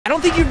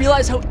don't think you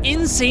realize how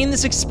insane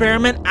this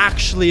experiment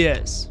actually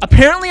is.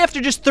 Apparently, after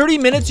just 30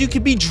 minutes, you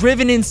could be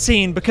driven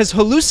insane because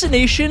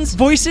hallucinations,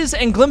 voices,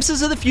 and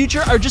glimpses of the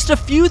future are just a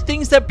few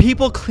things that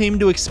people claim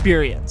to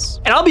experience.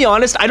 And I'll be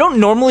honest, I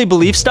don't normally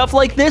believe stuff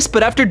like this,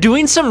 but after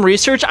doing some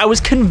research, I was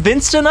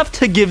convinced enough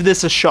to give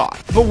this a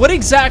shot. But what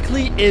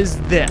exactly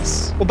is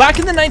this? Well, back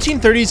in the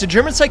 1930s, a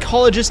German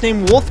psychologist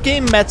named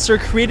Wolfgang Metzer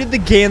created the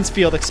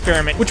Ganzfeld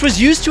Experiment, which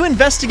was used to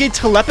investigate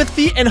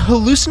telepathy and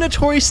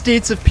hallucinatory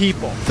states of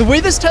people. The way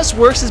this test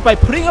works is by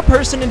putting a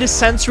person into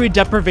sensory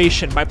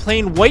deprivation by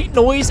playing white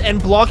noise and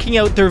blocking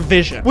out their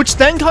vision, which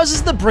then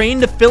causes the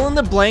brain to fill in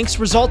the blanks,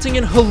 resulting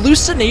in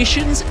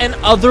hallucinations and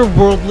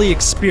otherworldly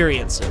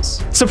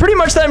experiences. So pretty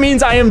much that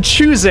means I am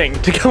choosing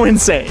to go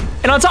insane.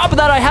 And on top of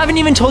that, I haven't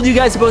even told you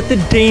guys about the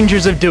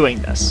dangers of doing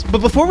this.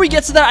 But before we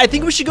get to that, I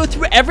think we should go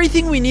through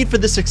everything we need for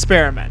this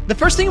experiment. The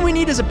first thing we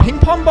need is a ping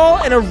pong ball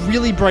and a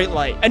really bright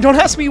light. And don't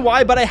ask me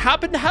why, but I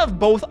happen to have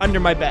both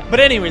under my bed. But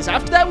anyways,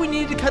 after that, we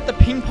needed to cut the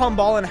ping pong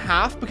ball in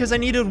half because I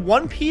needed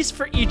one piece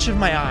for each of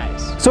my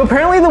eyes. So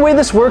apparently the way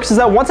this works is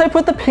that once I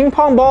put the ping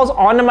pong balls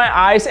onto my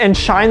eyes and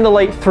shine the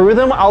light through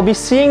them, I'll be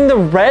seeing the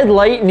red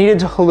light needed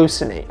to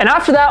hallucinate. And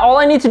after that, all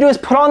I need to do is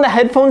put on the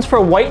headphones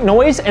for white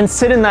noise and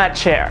sit in that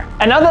chair.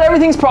 And now that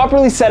everything's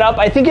properly set up,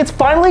 I think it's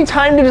finally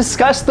time to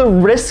discuss the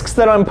risks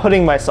that I'm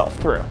putting myself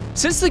through.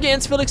 Since the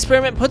Ganzfeld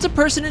experiment puts a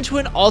person into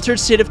an altered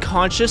state of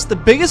conscious, the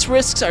biggest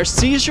risks are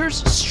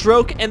seizures,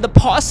 stroke, and the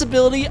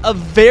possibility of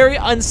very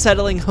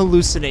unsettling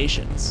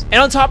hallucinations.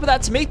 And on top of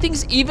that, to make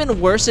things even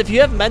worse, if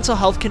you have mental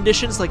health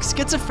conditions like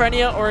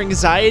schizophrenia or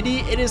anxiety,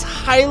 it is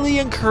highly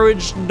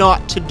encouraged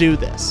not to do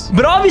this.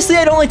 But obviously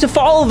I don't like to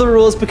follow the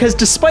rules because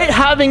despite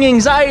having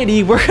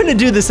anxiety, we're gonna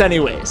do this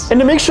anyways. And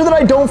to make sure that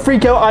I don't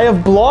freak out, I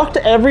have blocked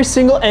every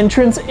single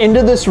entrance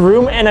into this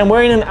room and I'm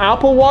wearing an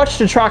Apple Watch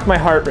to track my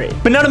heart rate.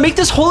 But now to make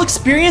this whole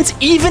experience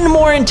even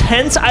more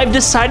intense, I've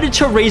decided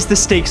to raise the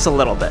stakes a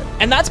little bit.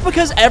 And that's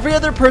because every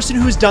other person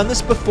who's done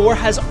this before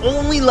has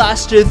only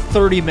lasted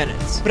 30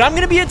 minutes. But I'm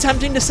gonna be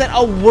attempting to set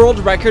a world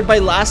record by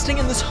lasting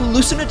in this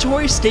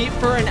hallucinatory state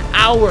for an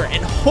hour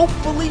and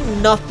hopefully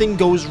nothing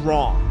goes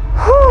wrong.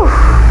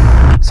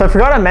 So I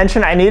forgot to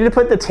mention I needed to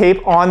put the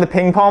tape on the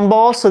ping pong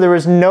ball so there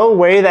was no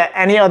way that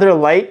any other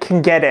light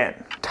can get in.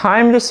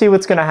 Time to see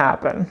what's gonna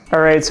happen.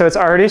 All right, so it's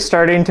already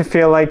starting to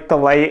feel like the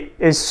light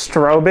is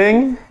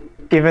strobing,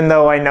 even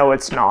though I know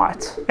it's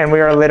not. And we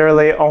are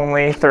literally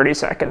only 30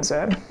 seconds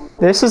in.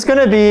 This is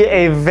gonna be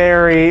a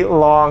very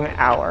long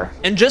hour.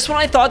 And just when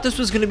I thought this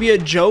was gonna be a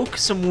joke,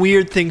 some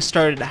weird things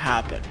started to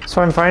happen.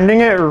 So I'm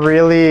finding it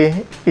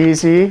really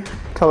easy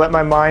to let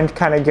my mind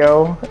kind of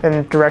go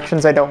in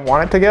directions I don't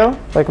want it to go.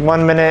 Like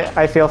 1 minute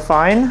I feel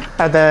fine,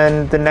 and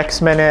then the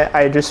next minute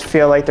I just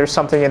feel like there's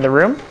something in the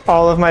room.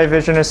 All of my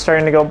vision is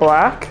starting to go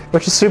black,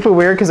 which is super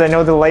weird because I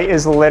know the light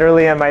is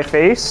literally in my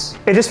face.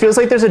 It just feels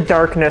like there's a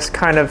darkness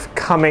kind of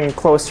coming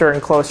closer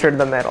and closer to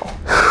the middle.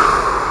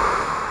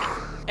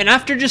 And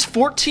after just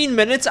 14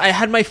 minutes, I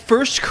had my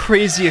first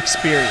crazy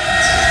experience.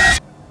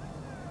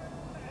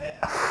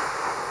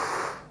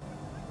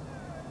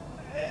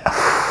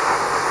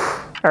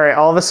 All right,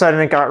 all of a sudden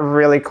it got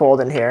really cold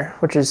in here,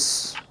 which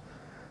is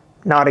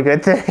not a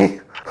good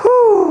thing.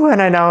 Whew, and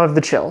I now have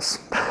the chills.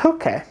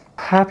 Okay.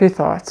 Happy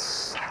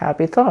thoughts,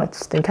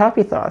 think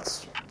happy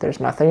thoughts. There's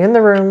nothing in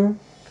the room.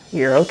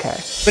 You're okay.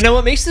 But now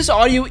what makes this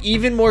audio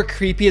even more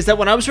creepy is that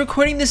when I was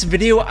recording this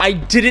video, I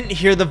didn't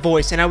hear the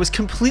voice and I was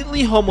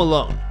completely home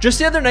alone. Just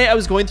the other night, I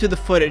was going through the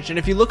footage, and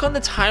if you look on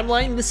the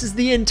timeline, this is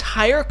the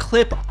entire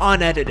clip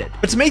unedited.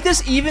 But to make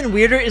this even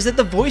weirder is that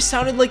the voice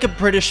sounded like a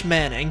British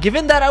man, and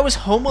given that I was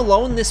home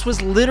alone, this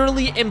was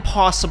literally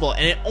impossible,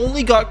 and it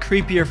only got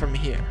creepier from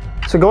here.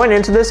 So going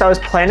into this, I was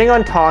planning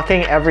on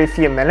talking every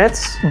few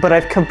minutes, but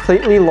I've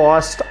completely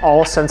lost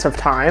all sense of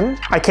time.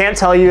 I can't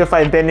tell you if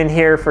I've been in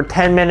here for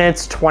 10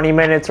 minutes, 20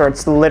 minutes, or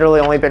it's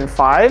literally only been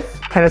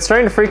 5. And it's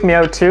starting to freak me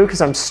out too,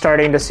 because I'm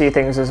starting to see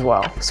things as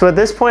well. So at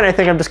this point, I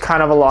think I'm just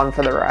kind of along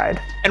for the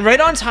ride. And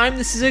right on time,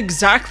 this is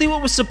exactly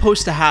what was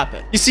supposed to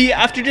happen. You see,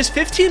 after just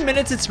 15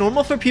 minutes, it's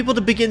normal for people to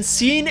begin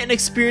seeing and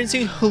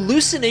experiencing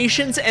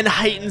hallucinations and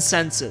heightened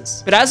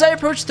senses. But as I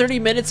approach 30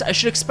 minutes, I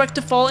should expect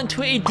to fall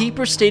into a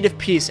deeper state of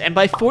peace, and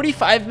by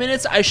 45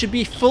 minutes, I should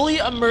be fully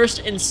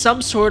immersed in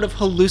some sort of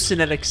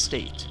hallucinatic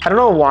state. I don't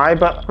know why,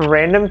 but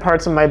random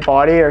parts of my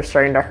body are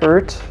starting to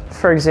hurt.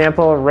 For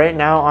example, right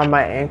now on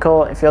my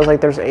ankle, it feels like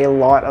there's a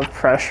lot of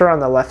pressure on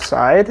the left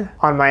side.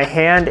 On my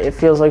hand, it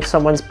feels like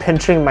someone's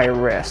pinching my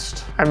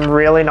wrist. I'm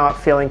really not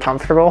feeling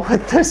comfortable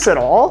with this at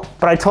all,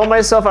 but I told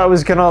myself I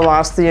was gonna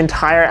last the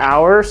entire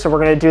hour, so we're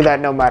gonna do that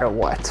no matter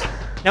what.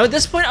 Now at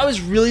this point, I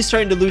was really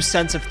starting to lose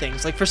sense of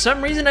things. Like for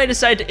some reason, I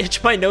decided to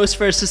itch my nose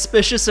for a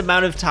suspicious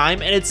amount of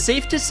time, and it's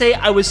safe to say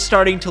I was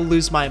starting to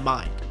lose my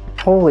mind.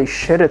 Holy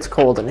shit, it's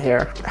cold in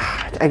here.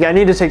 I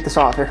need to take this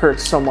off, it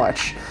hurts so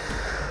much.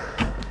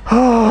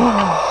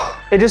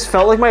 It just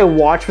felt like my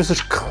watch was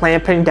just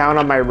clamping down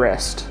on my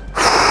wrist.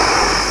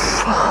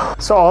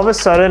 So all of a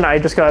sudden, I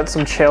just got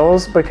some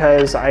chills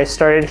because I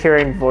started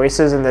hearing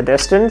voices in the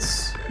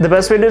distance. The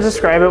best way to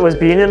describe it was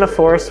being in a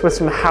forest with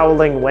some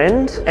howling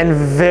wind, and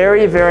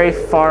very, very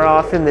far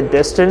off in the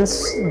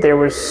distance, there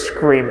was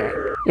screaming.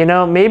 You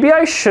know, maybe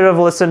I should have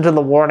listened to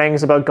the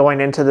warnings about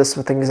going into this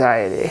with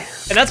anxiety.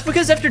 And that's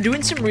because after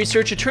doing some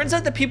research, it turns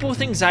out that people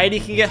with anxiety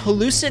can get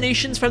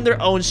hallucinations from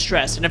their own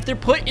stress. And if they're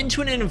put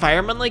into an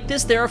environment like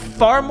this, they are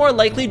far more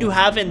likely to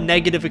have a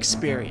negative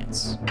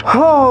experience.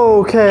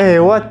 Okay,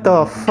 what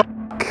the fuck?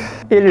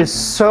 It is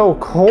so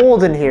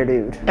cold in here,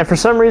 dude. And for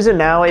some reason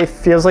now, it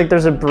feels like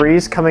there's a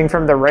breeze coming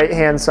from the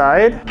right-hand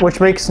side, which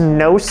makes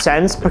no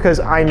sense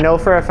because I know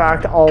for a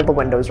fact all the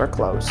windows are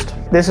closed.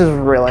 This is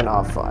really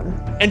not fun.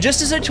 And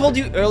just as I told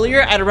you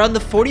earlier, at around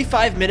the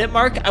 45-minute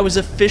mark, I was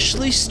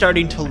officially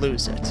starting to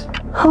lose it.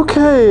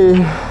 Okay,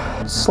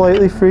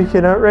 slightly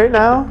freaking out right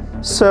now.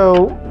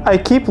 So I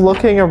keep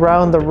looking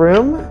around the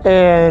room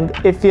and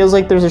it feels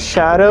like there's a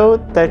shadow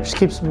that just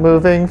keeps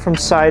moving from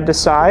side to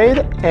side.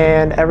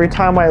 And every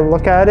time I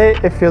look at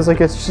it, it feels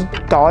like it's just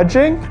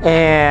dodging.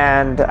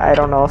 And I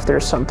don't know if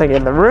there's something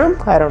in the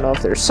room. I don't know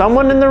if there's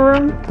someone in the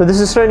room, but this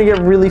is starting to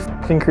get really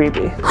fucking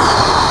creepy.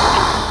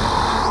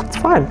 It's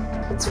fine.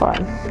 It's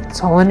fine.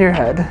 It's all in your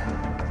head.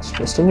 It's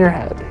just in your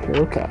head.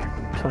 You're okay.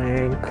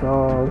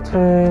 Twinkle,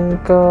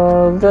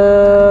 twinkle,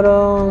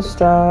 little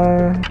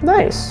star.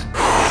 Nice.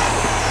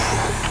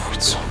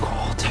 It's so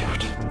cold,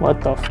 dude.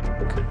 What the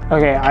fuck?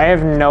 Okay, I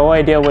have no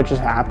idea what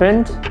just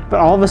happened, but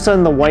all of a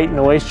sudden the white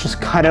noise just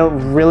cut out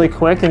really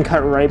quick and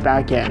cut right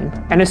back in.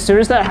 And as soon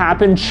as that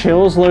happened,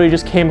 chills literally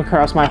just came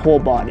across my whole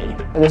body.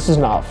 This is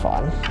not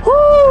fun.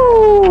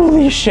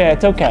 Holy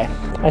shit, okay.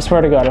 I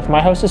swear to God, if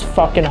my house is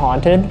fucking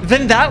haunted,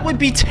 then that would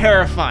be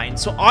terrifying.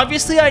 So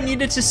obviously I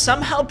needed to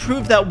somehow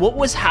prove that what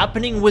was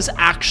happening was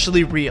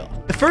actually real.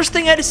 The first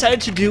thing I decided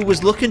to do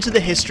was look into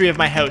the history of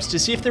my house to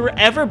see if there were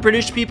ever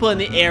British people in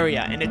the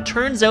area, and it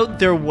turns out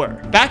there were.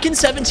 Back in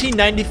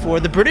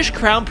 1794, the British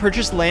Crown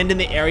purchased land in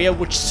the area,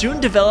 which soon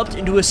developed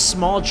into a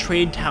small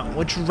trade town,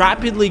 which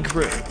rapidly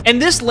grew.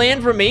 And this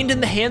land remained in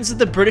the hands of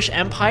the British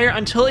Empire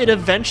until it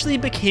eventually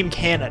became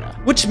Canada,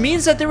 which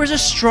means that there was a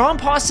strong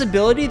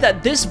possibility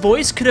that this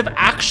voice could have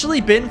actually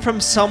been from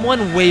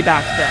someone way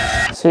back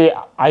then. see,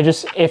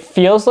 it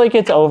feels like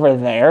it's over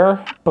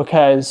there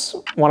because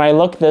when I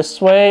look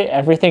this way,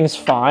 everything's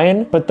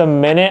fine. But the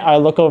minute I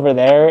look over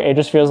there, it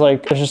just feels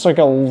like there's just like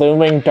a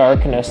looming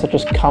darkness that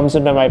just comes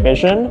into my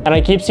vision. And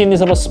I keep seeing these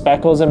little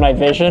speckles in my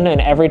vision,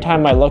 and every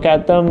time I look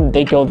at them,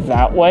 they go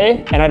that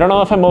way. And I don't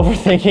know if I'm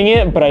overthinking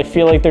it, but I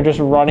feel like they're just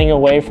running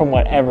away from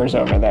whatever's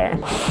over there.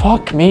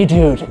 Fuck me,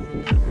 dude.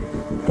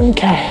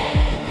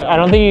 Okay. I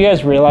don't think you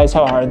guys realize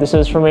how hard this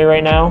is for me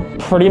right now.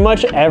 Pretty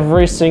much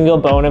every single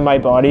bone in my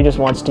body just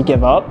wants to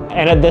give up.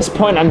 And at this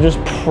point, I'm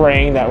just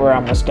praying that we're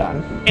almost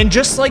done. And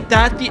just like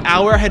that, the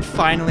hour had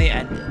finally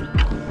ended.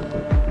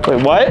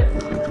 Wait, what?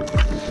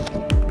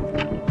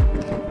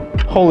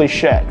 Holy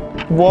shit.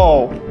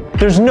 Whoa.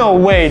 There's no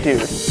way,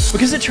 dude.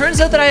 Because it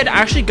turns out that I had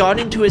actually gotten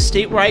into a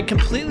state where I had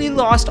completely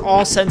lost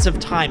all sense of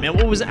time, and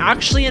what was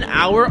actually an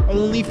hour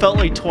only felt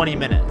like 20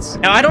 minutes.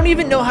 Now, I don't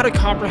even know how to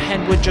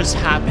comprehend what just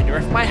happened, or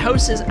if my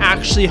house is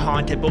actually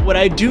haunted, but what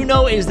I do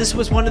know is this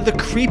was one of the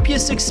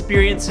creepiest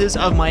experiences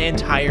of my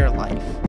entire life.